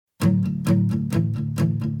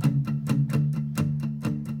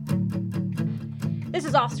This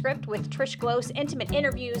is Off Script with Trish Gloss, intimate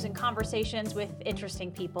interviews and conversations with interesting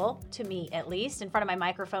people, to me at least. In front of my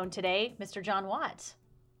microphone today, Mr. John Watts.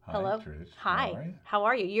 Hi, Hello. Trish. Hi. How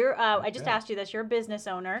are you? You're. I just asked you this. You're a business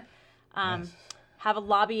owner. Yes. Have a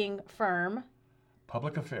lobbying firm.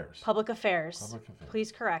 Public affairs. Public affairs. Public affairs.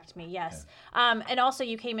 Please correct me. Yes. And also,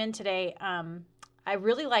 you came in today. I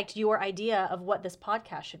really liked your idea of what this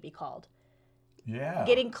podcast should be called. Yeah.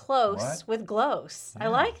 Getting close with Gloss. Yeah, I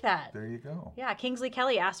like that. There you go. Yeah, Kingsley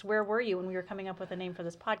Kelly asked, where were you when we were coming up with a name for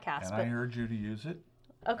this podcast? And I urge you to use it.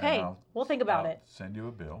 Okay, we'll think about I'll it. Send you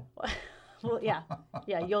a bill. Well, yeah,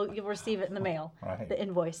 you'll receive it in the mail, Right. the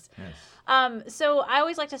invoice. Yes. So I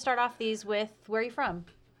always like to start off these with, where are you from?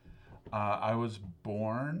 I was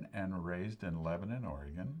born and raised in Lebanon,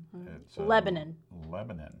 Oregon. It's Lebanon.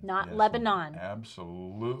 Lebanon. Not Yes, Lebanon.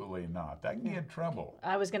 Absolutely not. That can get you in trouble.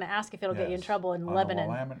 I was going to ask if it'll get you in Yes, trouble in on Lebanon.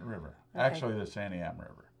 the Willamette River. Okay. Actually, the Santiam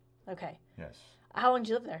River. Okay. Yes. How long did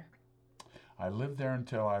you live there? I lived there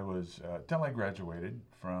until I was till I graduated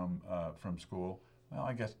from school. Well,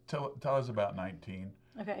 I guess till I was about 19.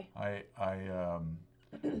 Okay. I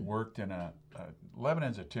worked in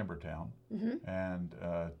Lebanon's a timber town, and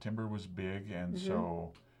timber was big, and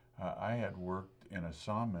so I had worked in a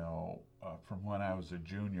sawmill from when I was a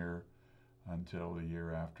junior until the year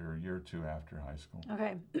or two after high school.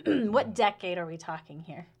 Okay. What decade are we talking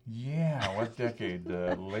here? Yeah, what decade?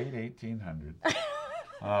 The late 1800s.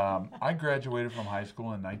 I graduated from high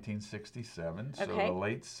school in 1967, so Okay. the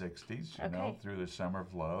late 60s, you know, Okay. through the Summer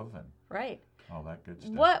of Love and Right. all that good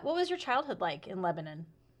stuff. What was your childhood like in Lebanon?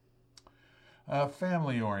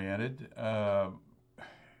 Family oriented.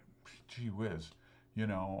 Gee whiz, you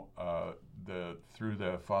know, through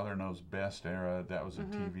the Father Knows Best era, that was a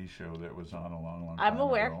TV show that was on a long time I'm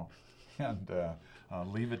aware. ago.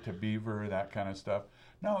 And Leave It to Beaver, that kind of stuff.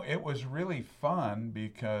 No, it was really fun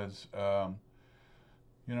because,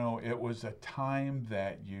 you know, it was a time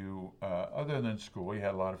that you, other than school, you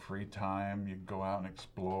had a lot of free time. You could go out and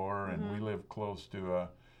explore, and we lived close to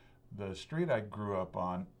the street I grew up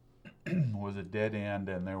on was a dead end,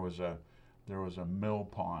 and there was a mill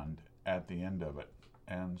pond at the end of it.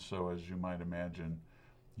 And so, as you might imagine,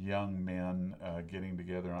 young men getting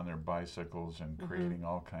together on their bicycles and creating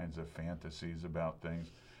all kinds of fantasies about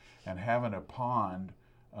things, and having a pond.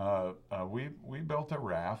 We built a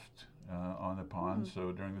raft on the pond,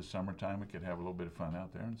 so during the summertime we could have a little bit of fun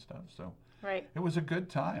out there and stuff. So Right. it was a good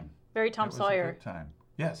time. Very Tom it Sawyer. was a good time.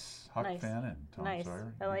 Yes, Huck Nice. Finn and Tom Nice.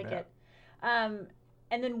 Sawyer. I you like bet. it.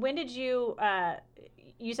 And then when did you,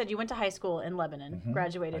 you said you went to high school in Lebanon,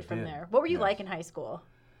 graduated I from did. there. What were you Yes. like in high school?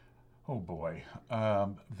 Oh boy,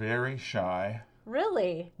 very shy.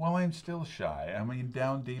 Really? Well, I'm still shy. I mean,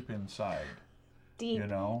 down deep inside, Deep, you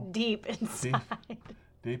know, deep inside.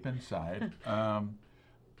 deep inside. I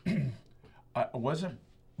wasn't,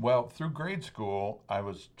 through grade school, I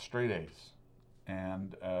was straight A's.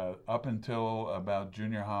 And up until about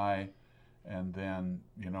junior high, and then,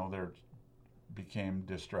 you know, there became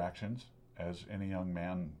distractions, as any young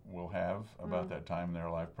man will have about that time in their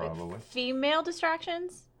life, probably. Female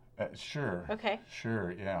distractions? Sure. Okay.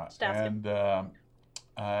 Sure, yeah. Just asking. And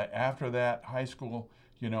after that, high school,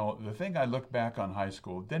 you know, the thing I look back on high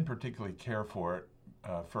school, didn't particularly care for it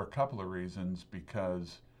for a couple of reasons,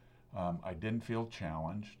 because I didn't feel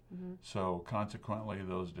challenged. So consequently,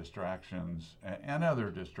 those distractions and other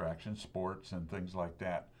distractions, sports and things like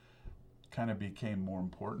that, kind of became more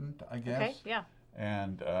important, I guess. Okay, yeah.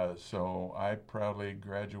 And so I proudly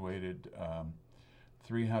graduated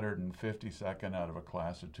 352nd out of a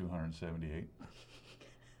class of 278.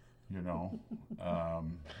 You know,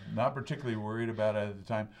 not particularly worried about it at the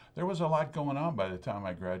time. There was a lot going on by the time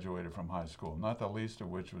I graduated from high school, not the least of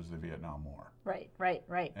which was the Vietnam War. Right.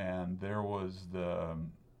 And there was the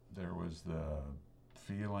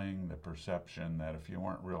feeling, the perception that if you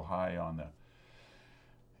weren't real high on the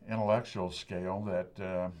intellectual scale, that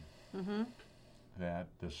that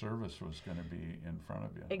the service was going to be in front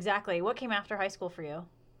of you. Exactly. What came after high school for you?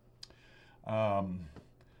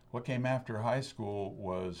 What came after high school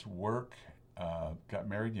was work. Got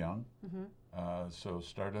married young, so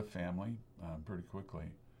started a family pretty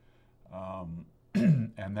quickly,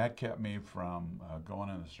 and that kept me from going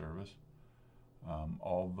in the service.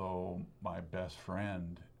 Although my best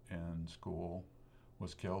friend in school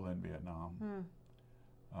was killed in Vietnam,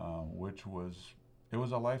 which was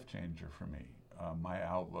a life changer for me. My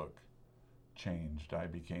outlook changed. I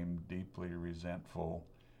became deeply resentful,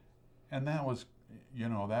 and that was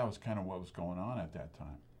kind of what was going on at that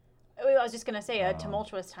time. I was just going to say, a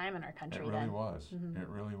tumultuous time in our country. It really was. It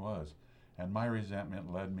really was. And my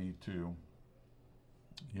resentment led me to,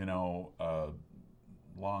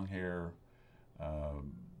 long hair,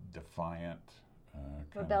 defiant, kind of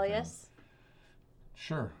thing. Rebellious.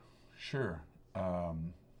 Sure, sure.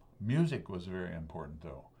 Music was very important,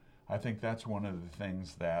 though. I think that's one of the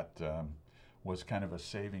things that was kind of a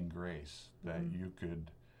saving grace, that you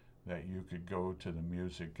could go to the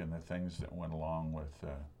music and the things that went along with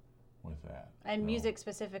that. And So- music,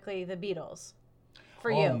 specifically the Beatles,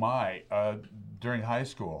 for Oh you. my! During high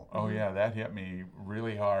school, oh yeah, that hit me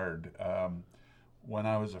really hard. When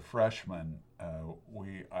I was a freshman,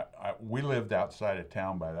 we lived outside of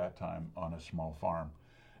town by that time on a small farm,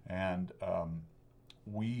 and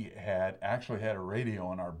we actually had a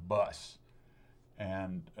radio in our bus.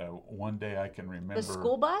 And one day I can remember The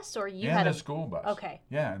school bus, or you in had the a school bus. Okay.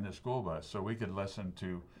 Yeah, in the school bus, so we could listen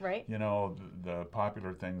to, right? you know, the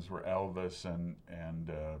popular things were Elvis and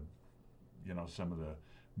you know, some of the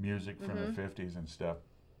music from the 50s and stuff.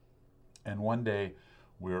 And one day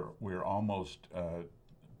we're almost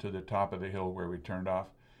to the top of the hill where we turned off,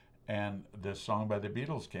 and this song by the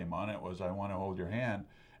Beatles came on. It was "I Want to Hold Your Hand,"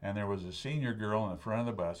 and there was a senior girl in the front of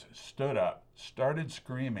the bus, stood up, started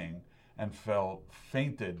screaming, and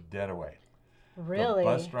fainted dead away. Really? The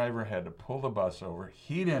bus driver had to pull the bus over.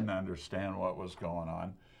 He didn't understand what was going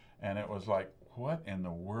on, and it was like, what in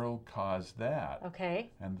the world caused that?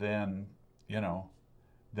 Okay. And then, you know,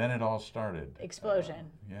 then it all started.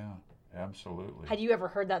 Explosion. Yeah, absolutely. Had you ever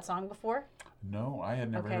heard that song before? No, I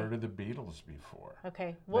had never Okay. heard of the Beatles before.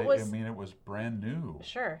 Okay. I mean, it was brand new.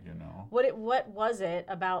 Sure. You know. What was it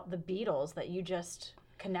about the Beatles that you just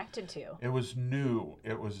connected to? It was new.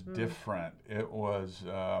 It was different. It was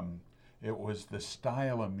the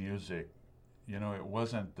style of music. You know, it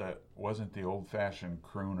wasn't the old-fashioned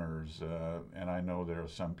crooners. And I know there are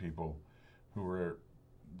some people who were,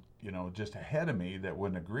 you know, just ahead of me that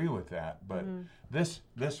wouldn't agree with that. But this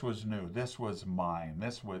was new. This was mine.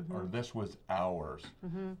 This was ours.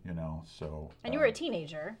 You know, so. And you were a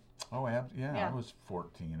teenager. Oh, yeah. Yeah. I was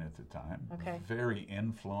 14 at the time. Okay. Very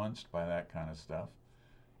influenced by that kind of stuff.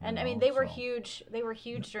 And I mean, they were huge. They were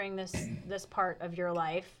huge during this part of your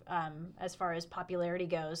life, as far as popularity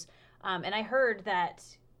goes. And I heard that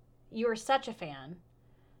you were such a fan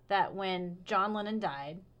that when John Lennon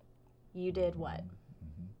died, you did what?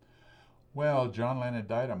 Well, John Lennon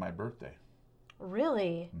died on my birthday.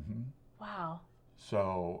 Really? hmm Wow.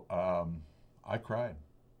 So I cried.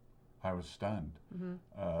 I was stunned.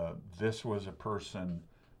 This was a person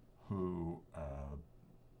who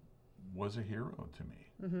was a hero to me.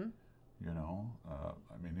 You know,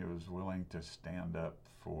 I mean, he was willing to stand up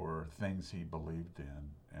for things he believed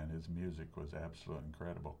in, and his music was absolutely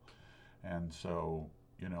incredible. And so,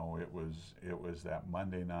 you know, it was that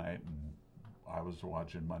Monday night, and I was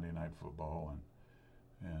watching Monday Night Football,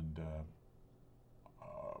 and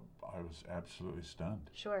I was absolutely stunned.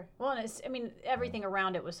 Sure. Well, and I mean, everything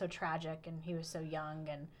around it was so tragic, and he was so young,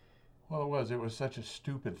 and. Well, it was such a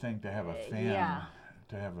stupid thing to have a fan Yeah.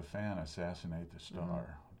 assassinate the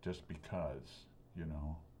star just because, you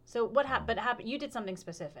know. So what happened? You did something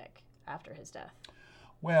specific after his death.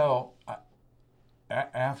 Well,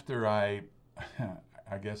 after I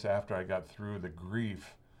guess after I got through the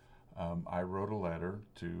grief, I wrote a letter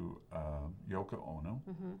to Yoko Ono,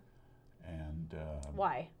 and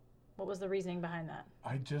Why? What was the reasoning behind that?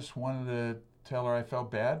 I just wanted to tell her I felt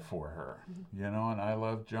bad for her, you know, and I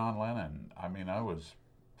loved John Lennon. I mean,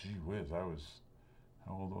 gee whiz, how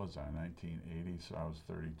old was I? 1980, so I was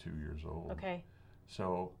 32 years old. Okay.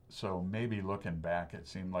 So maybe looking back, it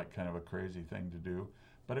seemed like kind of a crazy thing to do,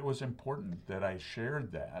 but it was important that I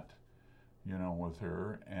shared that, you know, with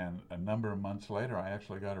her. And a number of months later, I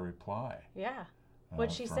actually got a reply. Yeah.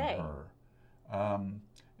 What'd she from say? Her.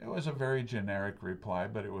 It was a very generic reply,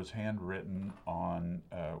 but it was handwritten on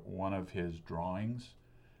one of his drawings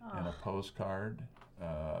in a postcard,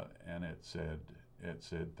 and it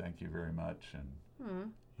said, "Thank you very much,"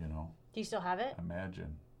 and you know. Do you still have it?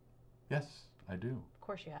 Imagine. Yes, I do. Of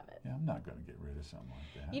course you have it. Yeah, I'm not going to get rid of something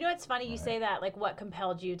like that. You know, it's funny you Right. say that, like what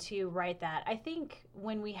compelled you to write that. I think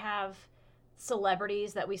when we have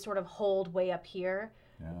celebrities that we sort of hold way up here,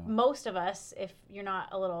 Yeah. most of us, if you're not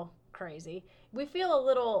a little crazy, we feel a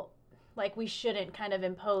little like we shouldn't kind of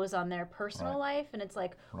impose on their personal Right. life. And it's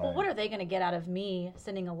like, well, Right. what are they going to get out of me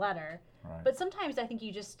sending a letter? Right. But sometimes I think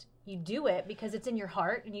you do it because it's in your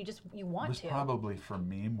heart and you it want was to. probably for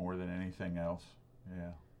me more than anything else.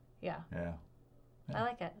 Yeah. Yeah. Yeah. I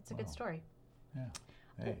like it. It's a good Wow. story. Yeah.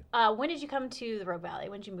 Hey. When did you come to the Rogue Valley?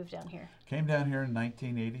 When did you move down here? Came down here in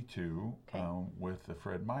 1982 Okay. with the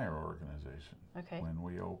Fred Meyer organization. Okay. When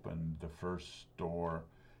we opened the first store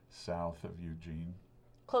south of Eugene.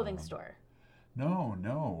 Clothing store.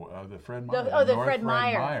 No, the Fred The- Meyer. oh, the North Fred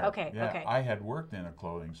Meyer. Meyer. Okay, Yeah, okay. I had worked in a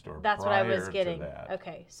clothing store That's what I was prior to getting. that.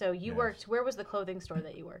 Okay, so you Yes. worked. Where was the clothing store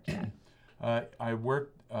that you worked at? I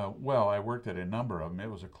worked. I worked at a number of them. It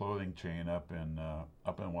was a clothing chain up in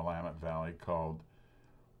Willamette Valley called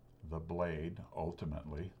The Blade.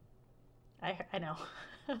 Ultimately, I know.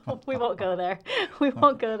 We won't go there. We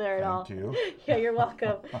won't go there at all. thank you. Yeah, you're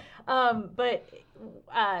welcome. But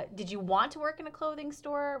did you want to work in a clothing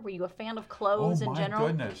store? Were you a fan of clothes in general? Oh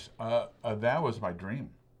my goodness, that was my dream.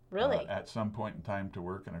 Really? At some point in time to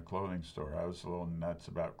work in a clothing store. I was a little nuts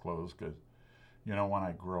about clothes because, when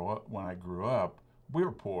I grew up, we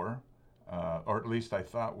were poor, or at least I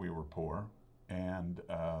thought we were poor. And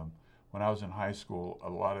when I was in high school, a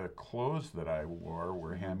lot of the clothes that I wore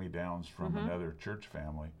were hand-me-downs from another church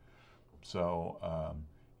family. So,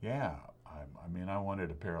 I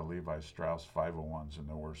wanted a pair of Levi Strauss 501s in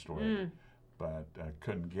the worst way, but I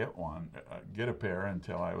couldn't get a pair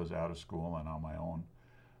until I was out of school and on my own.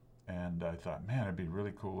 And I thought, man, it'd be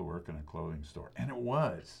really cool to work in a clothing store. And it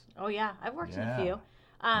was. Oh, yeah. I've worked in a Yeah. few.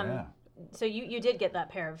 Yeah. So you did get that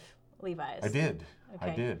pair of Levi's? I did.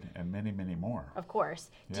 Okay. I did. And many, many more. Of course.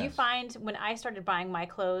 Do you Yes. find when I started buying my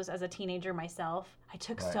clothes as a teenager myself, I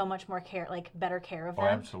took Right. so much more care, like better care of Oh,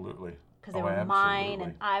 them? absolutely. Because they Oh, were mine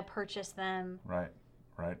and absolutely. I purchased them. Right.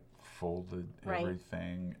 Folded Right.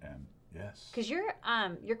 everything, and yes. Because you're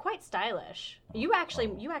quite stylish. You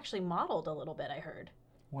actually modeled a little bit, I heard.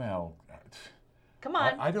 Well, Come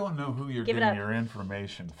on. I don't know who you're Give it getting up. your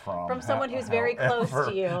information from. From someone who's very close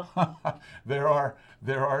to you. there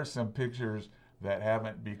are some pictures that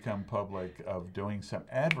haven't become public of doing some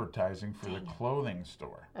advertising for the clothing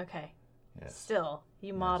store. Okay. Yes. Still,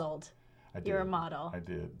 you modeled. I did. You're a model. I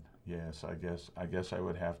did. Yes, I guess I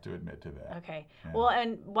would have to admit to that. Okay. Yeah. Well,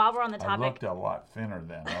 and while we're on the I topic, looked a lot thinner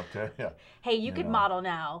then, I'll tell you. hey, you could model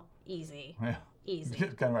now. Easy. Yeah. Easy.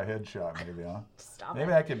 Just kind of a headshot, maybe, huh? Stop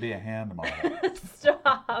Maybe it. I could be a hand model.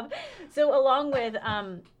 Stop. So along with,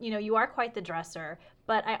 you are quite the dresser,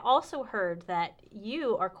 but I also heard that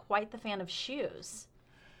you are quite the fan of shoes,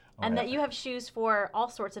 and that you have shoes for all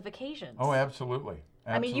sorts of occasions. Oh, absolutely.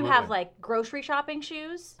 I mean, you have like grocery shopping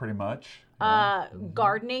shoes, pretty much.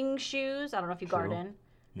 gardening shoes. I don't know if you True. garden.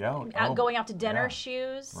 Yeah. Going out to dinner yeah.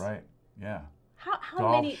 shoes. Right. Yeah. How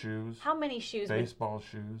Golf many shoes. How many shoes? Baseball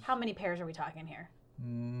shoes. How many pairs are we talking here?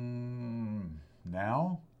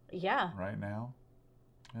 Now? Yeah. Right now?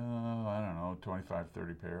 I don't know, 25,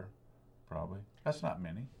 30 pair, probably. That's not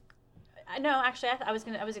many. No, actually, I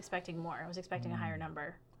was expecting more. I was expecting a higher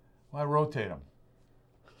number. Well, I rotate them.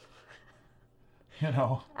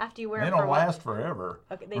 After you wear They them for don't a while. last forever.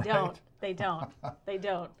 Okay, they right? don't. They don't. They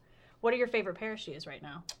don't. What are your favorite pair of shoes right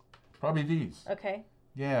now? Probably these. Okay.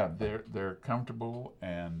 Yeah, they're comfortable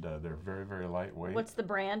and they're very, very lightweight. What's the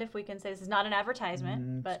brand, if we can say? This is not an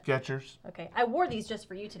advertisement, but Skechers. okay. I wore these just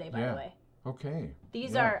for you today, by the way. Okay.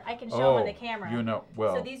 These Yeah. are, I can show them on the camera.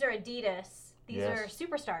 Well. So these are Adidas. These Yes. are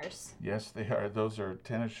Superstars. Yes, they are. Those are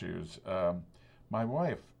tennis shoes. My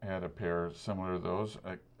wife had a pair similar to those.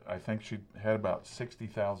 I think she had about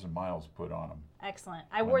 60,000 miles put on them. Excellent.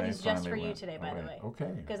 I When wore they these just for finally you went today, by the away. way.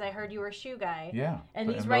 Okay. Because I heard you were a shoe guy. Yeah. And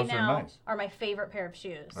these and right those now are nice. are my favorite pair of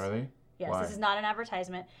shoes. Are they? Yes, Why? this is not an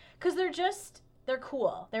advertisement. Because they're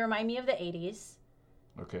cool. They remind me of the 80s.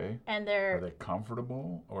 Okay. And Are they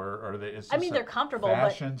comfortable, or are they? Is I this mean, a they're comfortable, but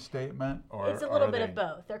fashion statement, or it's a little are bit they, of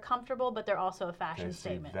both. They're comfortable, but they're also a fashion Okay, see,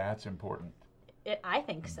 statement. that's important. I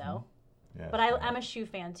think so. Yes, But yeah. I'm a shoe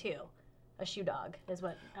fan too. A shoe dog is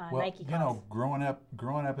what Well, Nike calls. growing up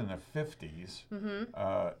in the 50s,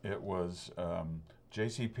 it was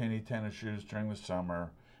J.C. Penney tennis shoes during the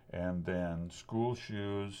summer, and then school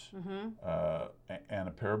shoes, and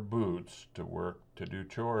a pair of boots to work to do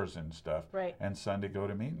chores and stuff. Right. And Sunday go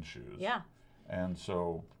to meeting shoes. Yeah. And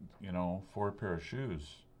so, 4 pair of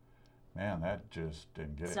shoes, man, that just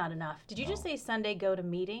didn't get It's it. not enough. Did you just say Sunday go to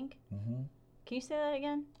meeting? Mm-hmm. Can you say that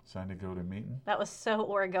again? Sunday go to meeting? That was so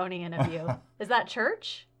Oregonian of you. Is that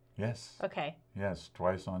church? Yes. Okay. Yes,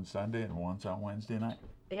 twice on Sunday and once on Wednesday night.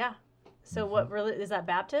 Yeah. So what really is that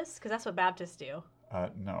Baptist? Because that's what Baptists do.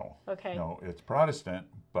 No. Okay. No, it's Protestant,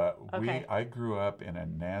 but Okay. I grew up in a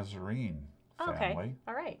Nazarene family. Okay.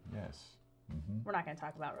 All right. Yes. We're not going to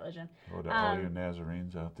talk about religion. Hello to all you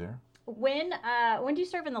Nazarenes out there. When do you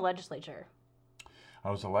serve in the legislature?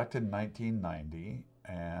 I was elected in 1990,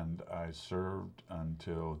 and I served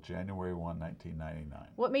until January 1, 1999.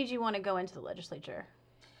 What made you want to go into the legislature?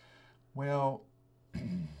 Well,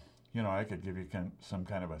 I could give you some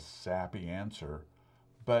kind of a sappy answer,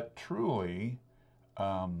 but truly,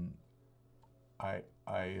 I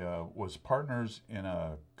was partners in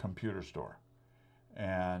a computer store,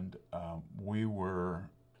 and we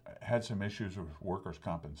had some issues with workers'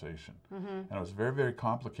 compensation, and it was a very, very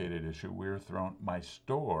complicated issue. My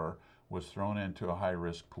store was thrown into a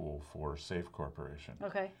high-risk pool for Safe Corporation.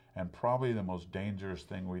 Okay. And probably the most dangerous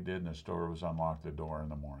thing we did in the store was unlock the door in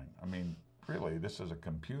the morning. I mean, really, this is a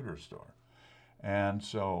computer store. And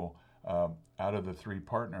so out of the 3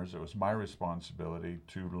 partners, it was my responsibility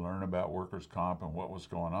to learn about workers' comp and what was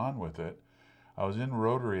going on with it. I was in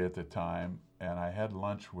Rotary at the time, and I had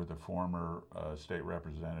lunch with a former state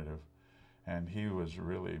representative, and he was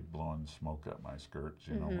really blowing smoke up my skirts,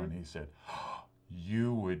 you know, when he said, oh,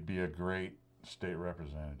 you would be a great state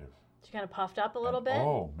representative. You kind of puffed up a little bit?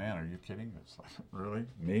 Oh, man, are you kidding? It's like, really?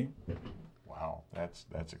 Me? Wow, that's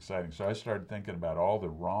exciting. So I started thinking about all the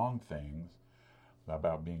wrong things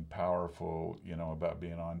about being powerful, you know, about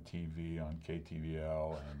being on TV, on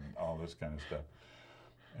KTVL, and all this kind of stuff.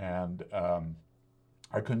 And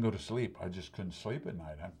I couldn't go to sleep. I just couldn't sleep at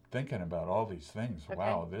night. I'm thinking about all these things. Okay.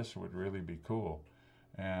 Wow, this would really be cool.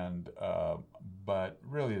 And but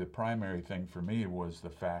really the primary thing for me was the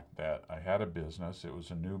fact that I had a business. It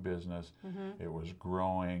was a new business. It was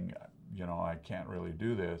growing. You know, I can't really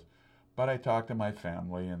do this. But I talked to my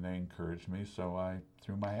family, and they encouraged me, so I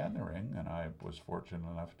threw my hat in the ring, and I was fortunate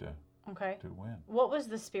enough to win. What was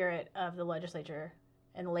the spirit of the legislature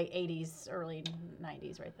in the late 80s, early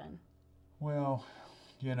 90s right then? Well,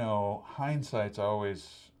 you know, hindsight's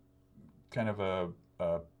always kind of a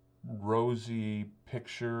rosy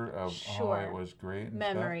picture of, Sure. oh, it was great and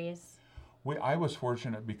Memories. stuff. I was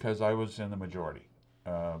fortunate because I was in the majority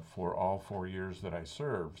for all 4 years that I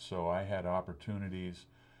served, so I had opportunities.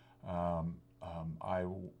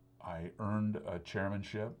 I earned a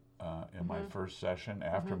chairmanship in my first session,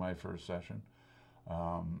 after my first session.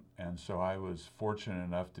 And so I was fortunate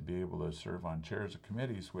enough to be able to serve on chairs of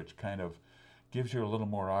committees, which kind of gives you a little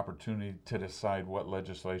more opportunity to decide what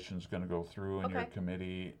legislation is going to go through in your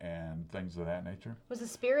committee and things of that nature. Was the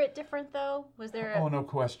spirit different, though? Was there Oh, no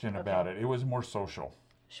question about it. It was more social.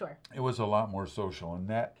 Sure. It was a lot more social, and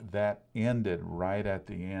that ended right at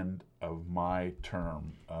the end of my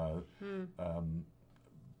term.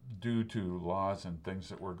 Due to laws and things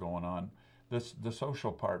that were going on, the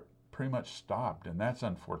social part pretty much stopped, and that's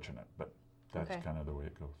unfortunate, but that's kind of the way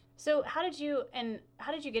it goes. So how did you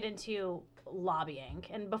get into lobbying?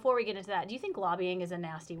 And before we get into that, do you think lobbying is a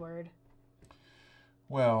nasty word?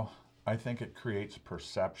 Well, I think it creates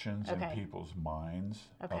perceptions in people's minds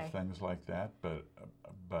of things like that,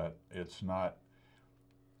 but it's not.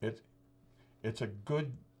 It's a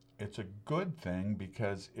good thing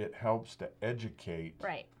because it helps to educate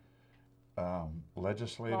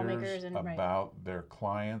legislators about their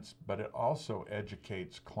clients, but it also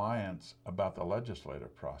educates clients about the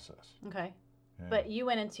legislative process. Okay. Yeah. But you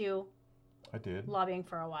went into I did lobbying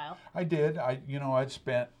for a while. I did. I'd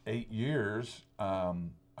spent 8 years.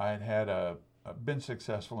 I'd been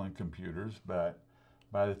successful in computers, but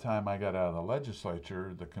by the time I got out of the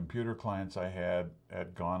legislature, the computer clients I had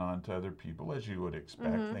gone on to other people, as you would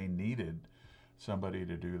expect. They needed somebody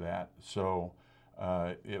to do that. So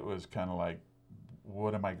it was kind of like,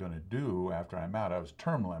 what am I going to do after I'm out? I was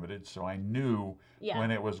term limited, so I knew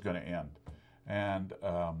when it was going to end. And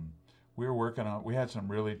we had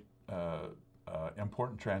some really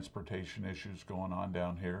important transportation issues going on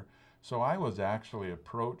down here. So I was actually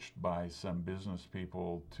approached by some business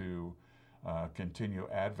people to continue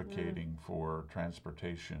advocating for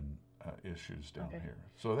transportation issues down here.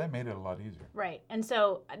 So that made it a lot easier. Right. And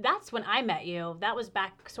so that's when I met you. That was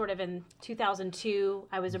back sort of in 2002.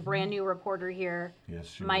 I was a brand new reporter here.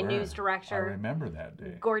 Yes, you My were. news director. I remember that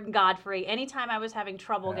day. Gordon Godfrey. Anytime I was having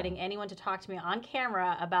trouble getting anyone to talk to me on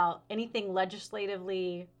camera about anything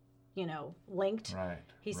legislatively, linked,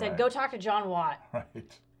 he said, go talk to John Watt.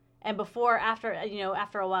 Right. And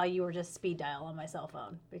after a while, you were just speed dial on my cell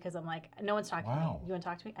phone because I'm like, no one's talking to me. You want to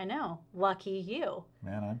talk to me? I know. Lucky you.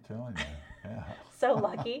 Man, I'm telling you. Yeah. So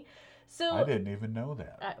lucky. So I didn't even know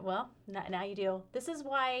that. Well, now you do. This is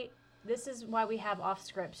why we have off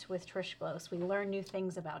script with Trish Close. We learn new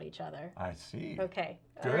things about each other. I see. Okay.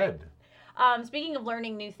 Good. Right. Speaking of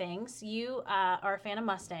learning new things, you are a fan of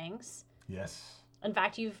Mustangs. Yes. In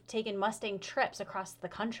fact, you've taken Mustang trips across the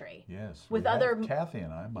country. Yes. With other Kathy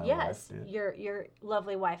and I, my wife did. Your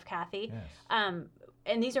lovely wife Kathy. Yes.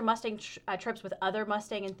 And these are Mustang trips with other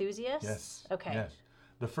Mustang enthusiasts. Yes. Okay. Yes.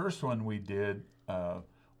 The first one we did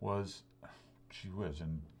was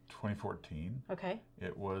in 2014. Okay.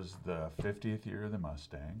 It was the 50th year of the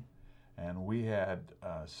Mustang, and we had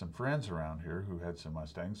some friends around here who had some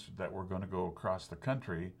Mustangs that were going to go across the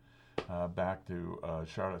country back to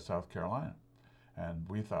Charlotte, South Carolina. And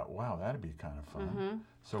we thought, wow, that'd be kind of fun. Mm-hmm.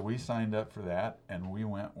 So we signed up for that, and we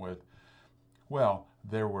went with, well,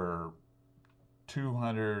 there were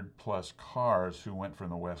 200 plus cars who went from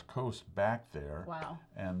the West Coast back there. Wow.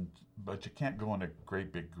 But you can't go in a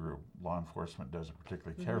great big group. Law enforcement doesn't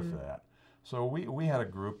particularly care for that. So we had a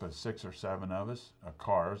group of 6 or 7 of us,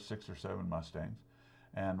 cars, 6 or 7 Mustangs,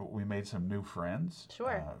 and we made some new friends.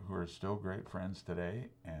 Sure. Who are still great friends today.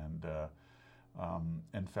 And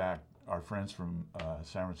in fact, our friends from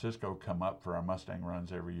San Francisco come up for our Mustang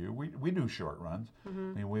runs every year. We do short runs. I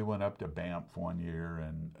mean, we went up to Banff one year,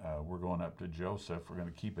 and we're going up to Joseph. We're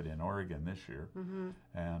going to keep it in Oregon this year,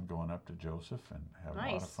 and going up to Joseph and having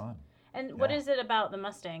a lot of fun. And what is it about the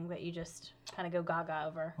Mustang that you just kind of go gaga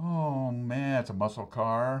over? Oh man, it's a muscle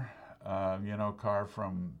car. Car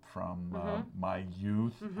from my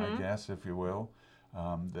youth, I guess, if you will.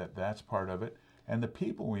 That's part of it. And the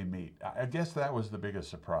people we meet, I guess that was the biggest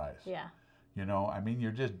surprise. Yeah. I mean,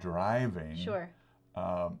 you're just driving. Sure.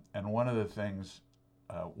 And one of the things,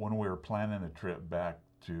 when we were planning a trip back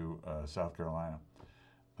to South Carolina,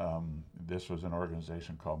 this was an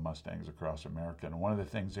organization called Mustangs Across America. And one of the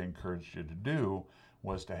things they encouraged you to do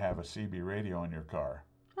was to have a CB radio in your car.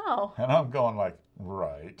 Oh. And I'm going like,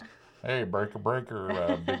 right. Hey, breaker,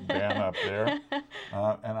 Big Dan up there.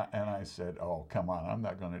 And I said, oh, come on, I'm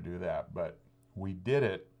not going to do that. But we did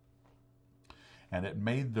it, and it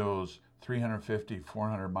made those 350,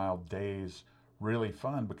 400-mile days really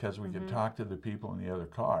fun because we could talk to the people in the other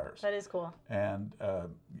cars. That is cool. And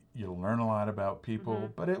you'll learn a lot about people,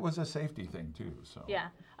 but it was a safety thing too. So yeah.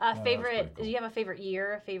 Favorite? Cool. Do you have a favorite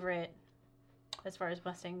year? A favorite as far as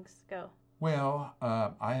Mustangs go? Well,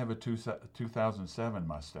 I have a 2007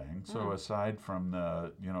 Mustang. So aside from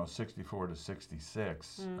the 64 to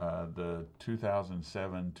 66, the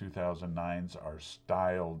 2007, 2009s are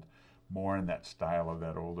styled more in that style of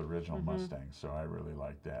that old original Mustang. So I really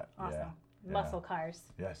like that. Awesome. Yeah. Muscle cars.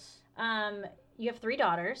 Yes. You have 3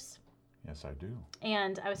 daughters. Yes, I do.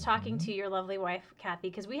 And I was talking to your lovely wife, Kathy,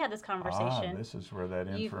 because we had this conversation. This is where that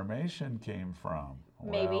information came from.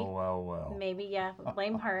 Maybe. Well. Maybe, yeah.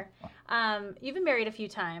 Blame her. You've been married a few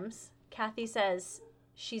times. Kathy says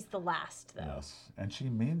she's the last, though. Yes, and she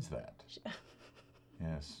means that.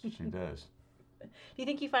 Yes, she does. Do you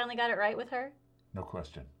think you finally got it right with her? No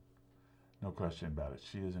question. No question about it.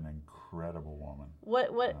 She is an incredible woman.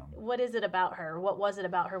 What is it about her? What was it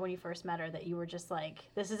about her when you first met her that you were just like,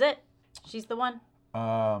 this is it? She's the one?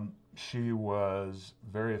 She was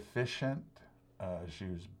very efficient. She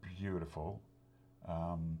was beautiful.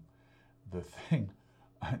 The thing,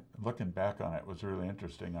 looking back on it, was really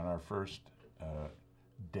interesting. On our first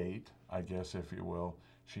date, I guess, if you will,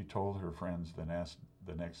 she told her friends the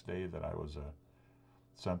next day that I was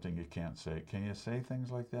something you can't say. Can you say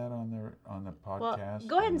things like that on the podcast? Well,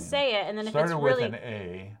 go ahead and say it, and then if it's really started with an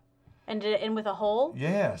A. And did it end with a hole?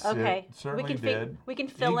 Yes, okay. It certainly did. We can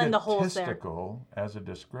fill in the holes there. Egotistical as a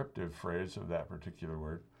descriptive phrase of that particular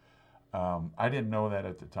word. I didn't know that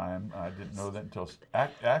at the time. I didn't know that until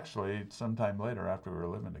actually sometime later after we were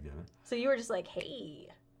living together. So you were just like, hey.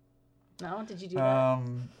 No? Did you do that?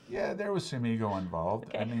 Yeah, there was some ego involved.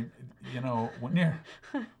 Okay. I mean,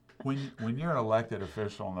 when you're an elected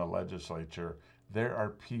official in the legislature, there are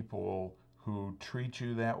people who treat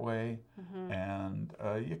you that way, and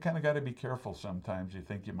you kind of got to be careful sometimes. You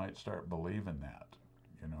think you might start believing that,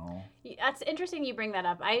 That's interesting you bring that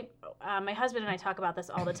up. My husband and I talk about this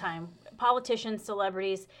all the time. Politicians,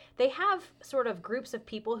 celebrities, they have sort of groups of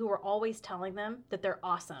people who are always telling them that they're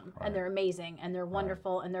awesome and they're amazing and they're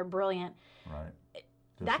wonderful and they're brilliant. Right.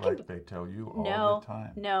 Just like they tell you all the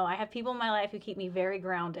time. No, I have people in my life who keep me very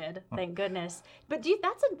grounded, thank goodness. But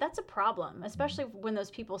that's a problem, especially when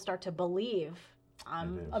those people start to believe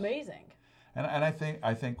I'm amazing. And I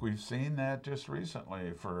think we've seen that just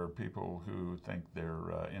recently for people who think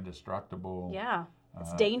they're indestructible. Yeah,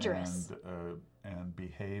 it's dangerous. And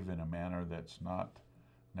behave in a manner that's not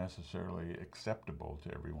necessarily acceptable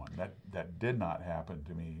to everyone. That did not happen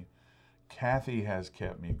to me. Kathy has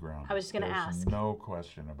kept me grounded. I was just going to ask. No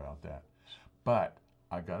question about that. But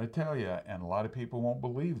I got to tell you, and a lot of people won't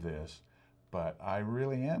believe this, but I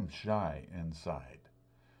really am shy inside.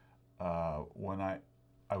 When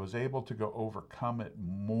I was able to go overcome it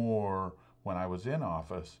more when I was in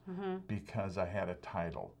office because I had a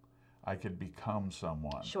title. I could become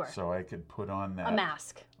someone. Sure. So I could put on that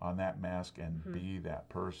mask. On that mask and be that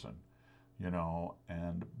person.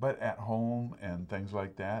 But at home and things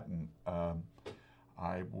like that, and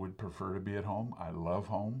I would prefer to be at home. I love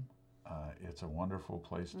home. It's a wonderful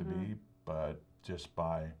place to be, but just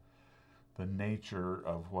by the nature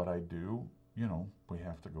of what I do, we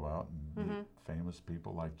have to go out and meet famous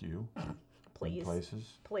people like you. please.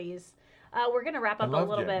 places. Please. We're gonna wrap I up love a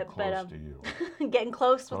little getting bit, close but to you. getting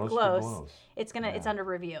close with Close to Glos. Glos. It's Yeah. under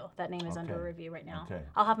review. That name is under Okay. review right now. Okay.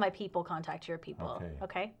 I'll have my people contact your people. Okay.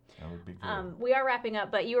 Okay. That would be good. We are wrapping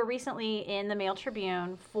up, but you were recently in the Mail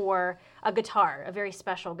Tribune for a guitar, a very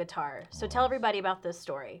special guitar. So tell everybody about this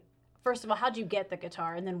story. First of all, how'd you get the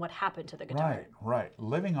guitar, and then what happened to the guitar? Right.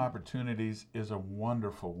 Living Opportunities is a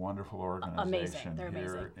wonderful, wonderful organization They're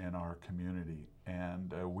here in our community,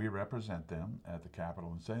 and we represent them at the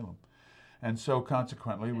Capitol in Salem. And so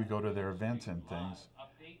consequently, we go to their events and things.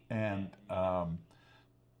 And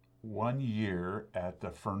one year at the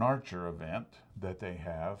Fernarcher event that they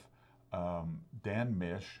have, Dan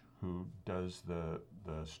Mish, who does the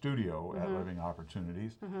studio at Living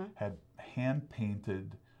Opportunities, had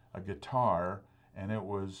hand-painted a guitar, and it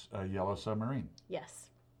was a Yellow Submarine. Yes.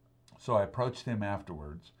 So I approached him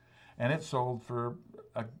afterwards, and it sold for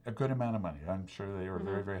a good amount of money. I'm sure they were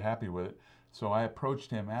very, very happy with it. So I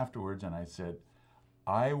approached him afterwards, and I said,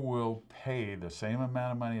 I will pay the same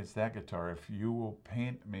amount of money as that guitar if you will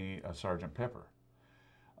paint me a Sgt. Pepper,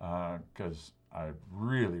 because I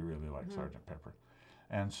really, really like Sgt. Pepper.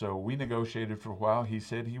 And so we negotiated for a while. He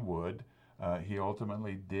said he would. He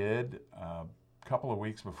ultimately did. A couple of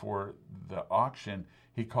weeks before the auction,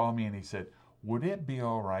 he called me and he said, would it be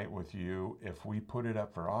all right with you if we put it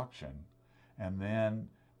up for auction, and then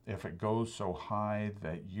if it goes so high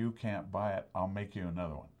that you can't buy it, I'll make you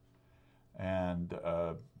another one. And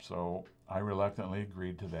so I reluctantly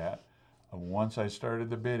agreed to that. Once I started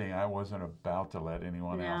the bidding, I wasn't about to let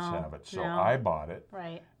anyone else have it. So I bought it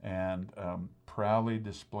and proudly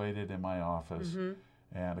displayed it in my office.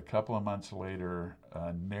 And a couple of months later,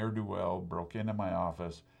 a ne'er-do-well broke into my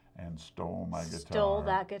office and stole my guitar. Stole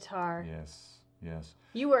that guitar. Yes.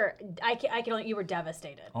 You were, you were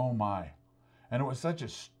devastated. Oh my. And it was such a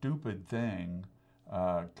stupid thing,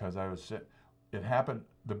 because it happened,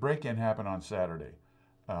 the break-in happened on Saturday.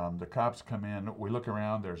 The cops come in, we look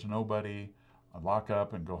around, there's nobody, I lock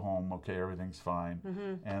up and go home, okay, everything's fine.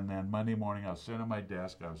 And then Monday morning, I was sitting at my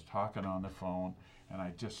desk, I was talking on the phone, and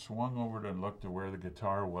I just swung over and looked to where the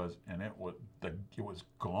guitar was, and it was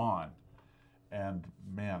gone. And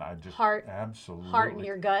man, I just absolutely... Heart in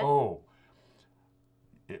your gut? Oh,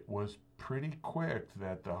 it was pretty quick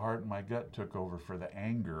that the heart in my gut took over for the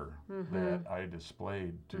anger that I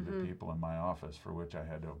displayed to the people in my office, for which I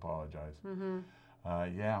had to apologize.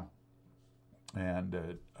 Yeah. And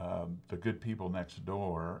the good people next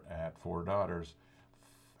door at Four Daughters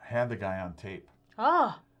had the guy on tape.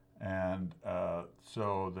 Oh. And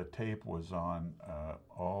so the tape was on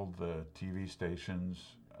all the TV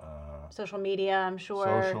stations. Social media, I'm sure.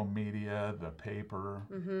 Social media, the paper.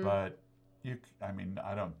 But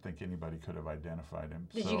I don't think anybody could have identified him.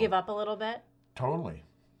 Did you give up a little bit? Totally.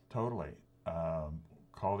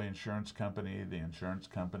 Call the insurance company. The insurance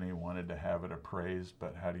company wanted to have it appraised,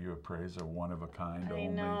 but how do you appraise a one-of-a-kind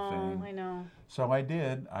thing? I know. So I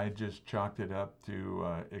did. I just chalked it up to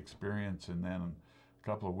experience, and then a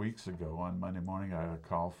couple of weeks ago on Monday morning, I got a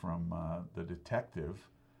call from the detective,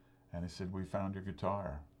 and he said, we found your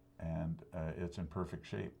guitar, and it's in perfect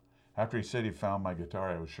shape. After he said he found my guitar,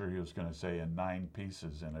 I was sure he was going to say in 9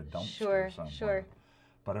 pieces in a dumpster somewhere. Sure.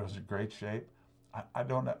 But it was in great shape. I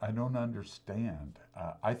don't understand.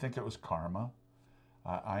 I think it was karma.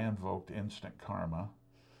 I invoked instant karma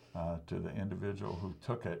to the individual who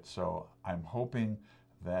took it. So I'm hoping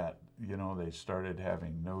that, they started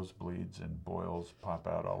having nosebleeds and boils pop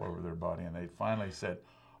out all over their body, and they finally said,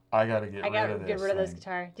 I got to get rid of this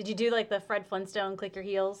guitar. Did you do like the Fred Flintstone click your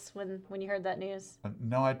heels when you heard that news?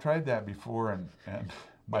 No, I tried that before, and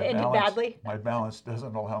my ended balance, badly. My balance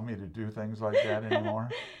doesn't allow me to do things like that anymore.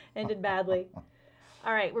 Ended badly.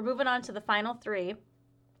 All right, we're moving on to the final 3.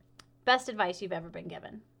 Best advice you've ever been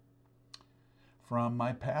given? From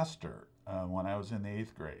my pastor when I was in the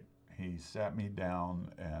 8th grade. He sat me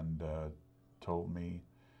down and told me,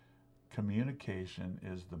 communication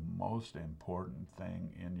is the most important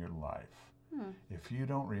thing in your life. If you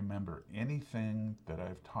don't remember anything that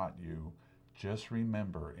I've taught you, just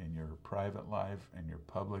remember in your private life, in your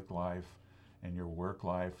public life, in your work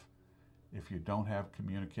life, if you don't have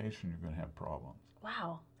communication, you're going to have problems.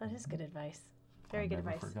 Wow, that is good advice. Very good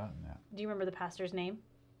advice. I've never forgotten that. Do you remember the pastor's name?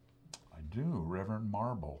 I do, Reverend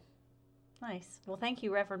Marble. Nice. Well, thank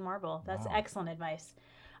you, Reverend Marble. That's Wow. excellent advice.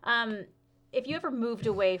 If you ever moved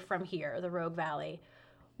away from here, the Rogue Valley,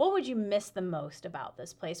 what would you miss the most about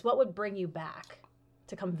this place? What would bring you back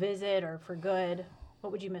to come visit or for good?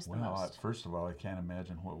 What would you miss the most? Well, first of all, I can't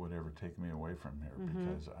imagine what would ever take me away from here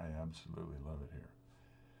because I absolutely love it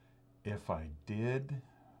here. If I did,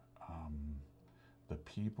 the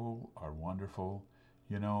people are wonderful.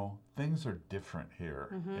 you know, things are different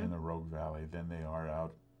here in the Rogue Valley than they are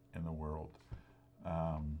out in the world.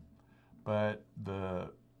 But the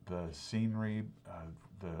scenery,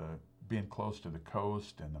 the being close to the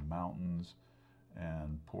coast and the mountains,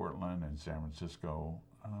 and Portland and San Francisco,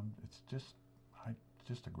 it's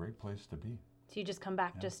just a great place to be. So you just come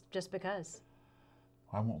back just because?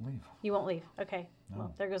 I won't leave. You won't leave. Okay. No.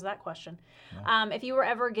 Well, there goes that question. No. If you were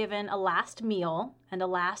ever given a last meal and a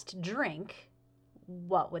last drink,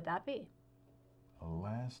 what would that be? A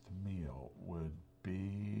last meal would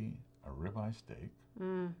be a ribeye steak.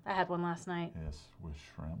 I had one last night. Yes, with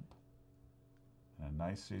shrimp and a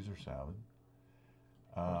nice Caesar salad.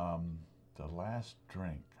 The last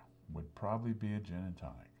drink would probably be a gin and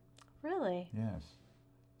tonic. Really? Yes.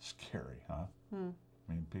 Scary, huh?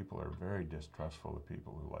 I mean, people are very distrustful of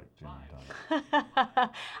people who like gin and tonic.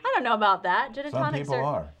 I don't know about that. Gin and Some tonics people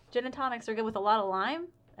are. Gin and tonics are good with a lot of lime.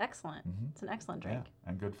 Excellent. It's an excellent drink. Yeah,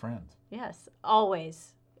 and good friends. Yes,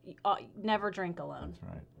 always. Never drink alone. That's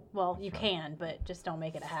right. Well, That's you right. can, but just don't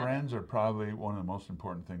make it a habit. Friends are probably one of the most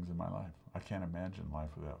important things in my life. I can't imagine life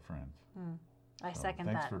without friends. I So second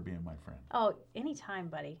thanks that. for being my friend. Oh, anytime,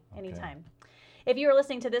 buddy. Okay. Anytime. If you are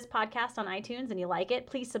listening to this podcast on iTunes and you like it,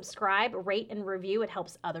 please subscribe, rate, and review. It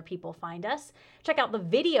helps other people find us. Check out the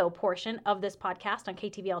video portion of this podcast on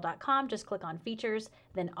ktvl.com. Just click on features,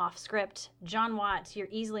 then off script. John Watt, you're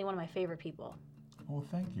easily one of my favorite people. Well,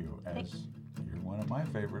 thank you. As you're one of my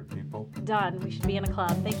favorite people. Done. We should be in a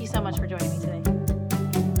club. Thank you so much for joining me today.